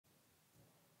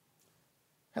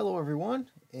Hello everyone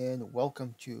and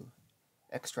welcome to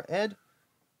Extra Ed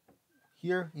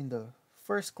here in the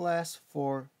first class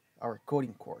for our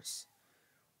coding course.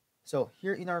 So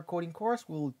here in our coding course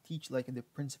we'll teach like the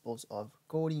principles of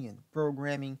coding and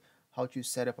programming, how to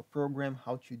set up a program,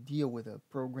 how to deal with the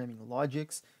programming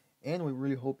logics, and we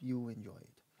really hope you enjoy it.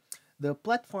 The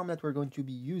platform that we're going to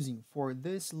be using for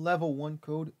this level 1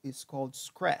 code is called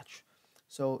Scratch.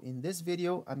 So in this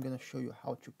video I'm going to show you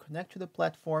how to connect to the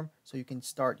platform so you can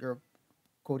start your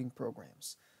coding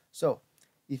programs. So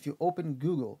if you open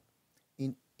Google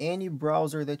in any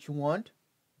browser that you want,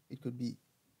 it could be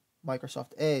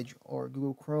Microsoft Edge or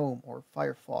Google Chrome or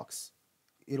Firefox.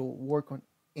 It'll work on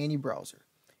any browser.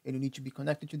 And you need to be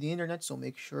connected to the internet, so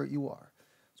make sure you are.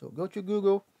 So go to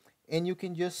Google and you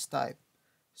can just type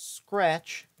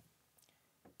Scratch,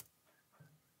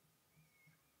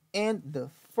 and the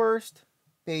first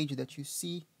page that you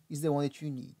see is the one that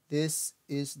you need. This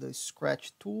is the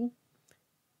Scratch tool.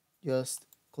 Just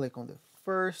click on the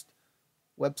first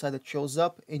website that shows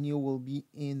up and you will be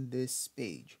in this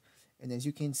page. And as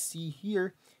you can see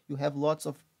here, you have lots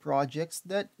of projects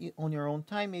that on your own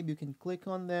time maybe you can click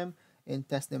on them and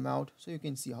test them out so you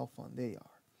can see how fun they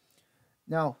are.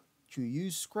 Now, to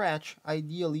use Scratch,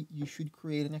 ideally you should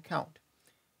create an account.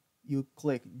 You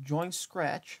click Join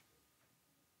Scratch.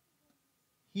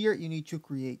 Here you need to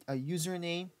create a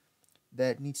username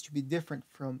that needs to be different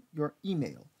from your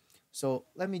email. So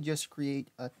let me just create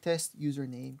a test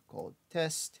username called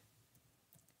test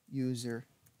user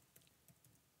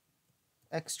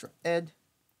extra ed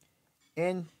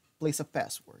and place a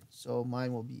password. So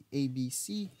mine will be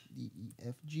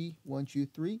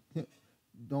ABCDEFG123.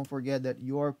 Don't forget that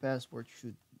your password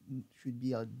should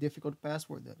be a difficult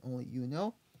password that only you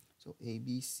know. So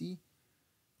ABCDEFG123.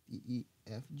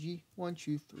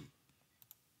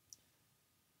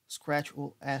 Scratch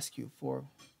will ask you for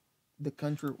the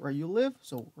country where you live.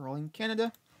 So we're all in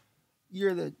Canada.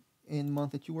 Year that and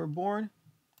month that you were born.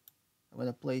 I'm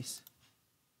gonna place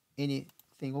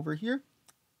anything over here.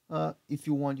 If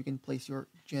you want, you can place your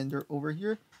gender over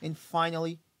here. And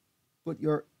finally, put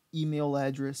your email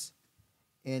address.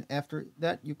 And after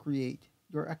that, you create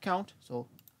your account. So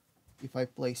if I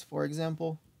place, for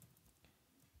example,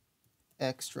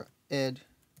 extra ed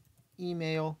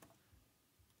email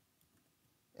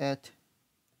at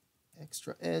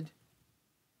extraed.ca.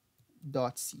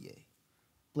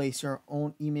 Place your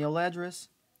own email address,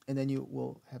 and then you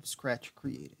will have Scratch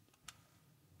created.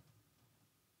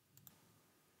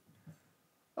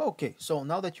 Okay, so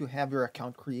now that you have your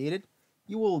account created,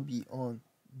 you will be on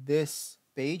this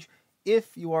page.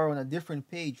 If you are on a different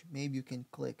page, maybe you can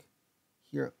click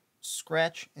here,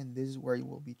 Scratch, and this is where you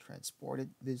will be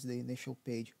transported. This is the initial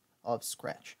page of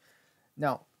Scratch.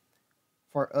 Now,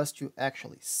 for us to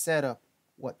actually set up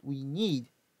what we need,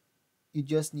 you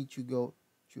just need to go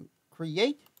to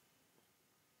Create.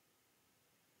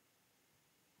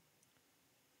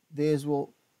 This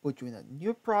will put you in a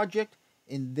new project,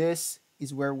 and this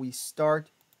is where we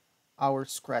start our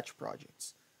Scratch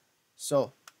projects.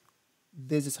 So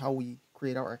this is how we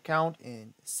create our account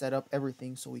and set up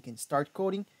everything so we can start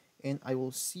coding, and I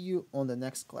will see you on the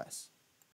next class.